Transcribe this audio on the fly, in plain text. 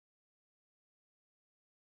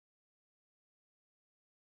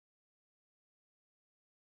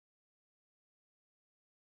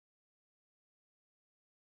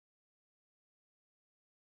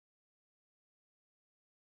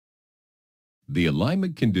The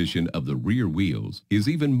alignment condition of the rear wheels is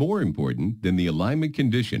even more important than the alignment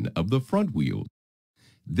condition of the front wheels.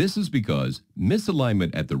 This is because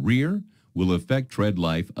misalignment at the rear will affect tread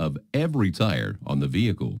life of every tire on the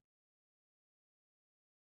vehicle.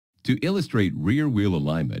 To illustrate rear wheel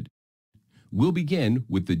alignment, we'll begin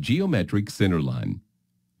with the geometric centerline.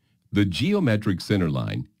 The geometric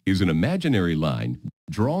centerline is an imaginary line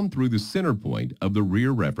drawn through the center point of the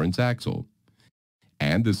rear reference axle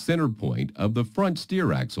and the center point of the front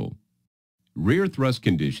steer axle. Rear thrust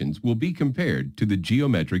conditions will be compared to the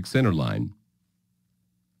geometric centerline.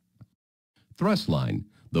 Thrust line,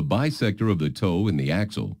 the bisector of the toe in the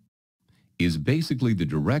axle, is basically the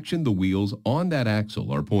direction the wheels on that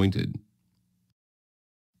axle are pointed.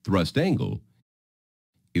 Thrust angle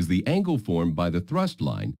is the angle formed by the thrust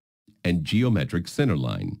line and geometric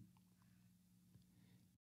centerline.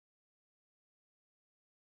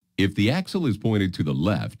 If the axle is pointed to the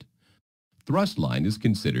left, thrust line is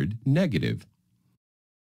considered negative.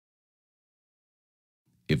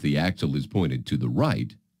 If the axle is pointed to the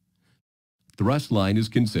right, thrust line is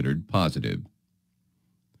considered positive.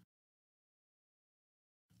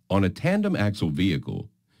 On a tandem axle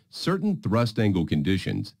vehicle, certain thrust angle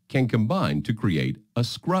conditions can combine to create a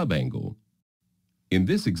scrub angle. In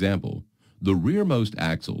this example, the rearmost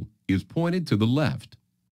axle is pointed to the left,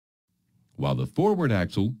 while the forward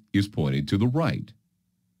axle is pointed to the right.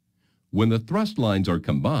 When the thrust lines are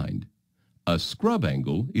combined, a scrub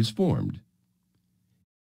angle is formed.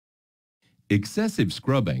 Excessive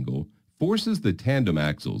scrub angle forces the tandem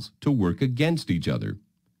axles to work against each other,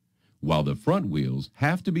 while the front wheels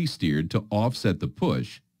have to be steered to offset the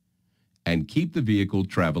push and keep the vehicle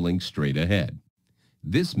traveling straight ahead.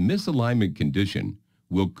 This misalignment condition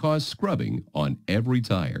will cause scrubbing on every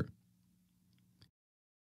tire.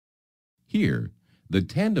 Here, the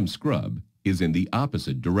tandem scrub is in the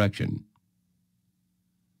opposite direction.